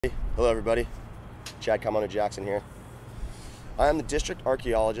Hello everybody, Chad Kamano Jackson here. I am the District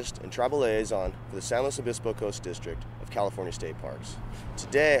Archaeologist and Tribal Liaison for the San Luis Obispo Coast District of California State Parks.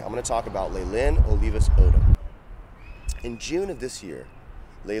 Today I'm going to talk about LeiLynn Olivas Odom. In June of this year,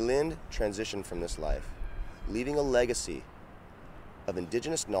 LeiLynn transitioned from this life, leaving a legacy of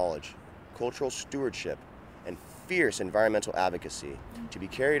indigenous knowledge, cultural stewardship, and fierce environmental advocacy to be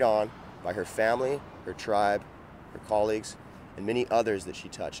carried on by her family, her tribe, her colleagues, and many others that she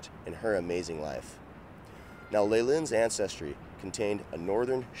touched in her amazing life. Now, LeiLynn's ancestry contained a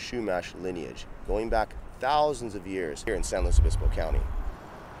Northern Chumash lineage going back thousands of years here in San Luis Obispo County.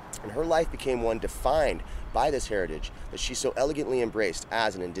 And her life became one defined by this heritage that she so elegantly embraced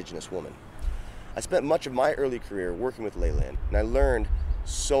as an indigenous woman. I spent much of my early career working with LeiLynn, and I learned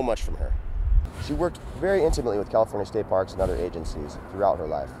so much from her. She worked very intimately with California State Parks and other agencies throughout her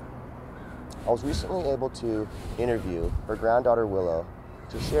life. I was recently able to interview her granddaughter Willow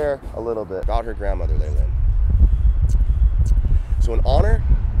to share a little bit about her grandmother LeiLynn. So in honor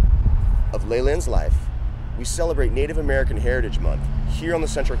of LeiLynn's life, we celebrate Native American Heritage Month here on the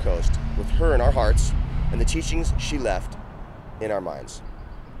Central Coast with her in our hearts and the teachings she left in our minds.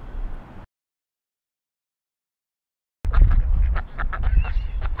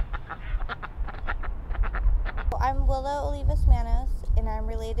 I'm Willow Olivas Manos, and I'm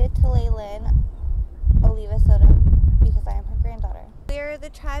related to LeiLynn Olivas Odom because I am her granddaughter. We are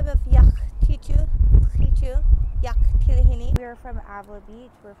the tribe of Yaktichu, Yaktilihini. We are from Avila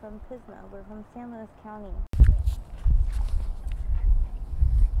Beach, we're from Pismo, we're from San Luis County.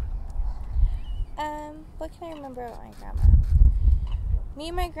 What can I remember about my grandma? Me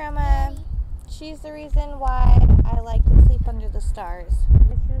and my grandma, she's the reason why I like to sleep under the stars.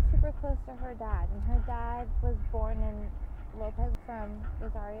 She was super close to her dad, and her dad was born in Lopez from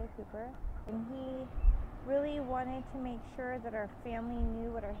Rosario Cooper, and he really wanted to make sure that our family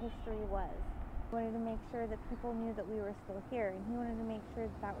knew what our history was. He wanted to make sure that people knew that we were still here, and he wanted to make sure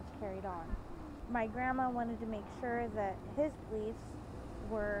that that was carried on. My grandma wanted to make sure that his beliefs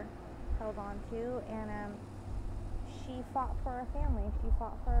were held on to, and she fought for our family, she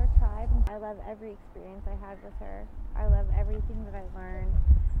fought for our tribe. I love every experience I had with her. I love everything that I learned.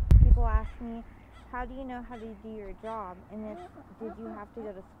 People ask me, how do you know how to do your job? And did you have to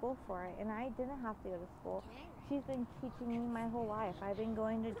go to school for it? And I didn't have to go to school. She's been teaching me my whole life. I've been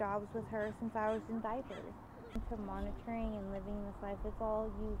going to jobs with her since I was in diapers. To monitoring and living this life, it's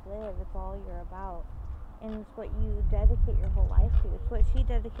all you live, it's all you're about. And it's what you dedicate your whole life to. It's what she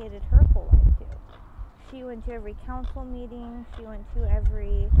dedicated her whole life to. She went to every council meeting, she went to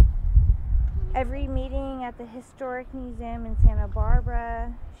every meeting at the Historic Museum in Santa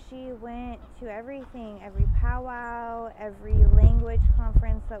Barbara. She went to everything, every powwow, every language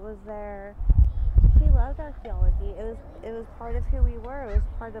conference that was there. She loved archaeology. It was part of who we were. It was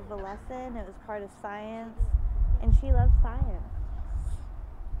part of the lesson. It was part of science. And she loved science.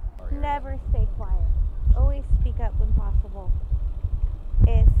 Never stay quiet. Always speak up when possible.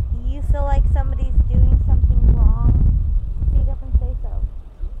 If you feel like somebody's doing something wrong, speak up and say so.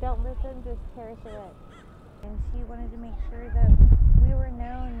 Don't let them just tear us away. And she wanted to make sure that we were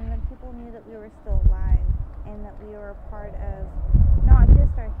known and that people knew that we were still alive and that we were a part of not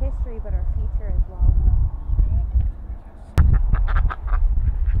just our history but our future as well.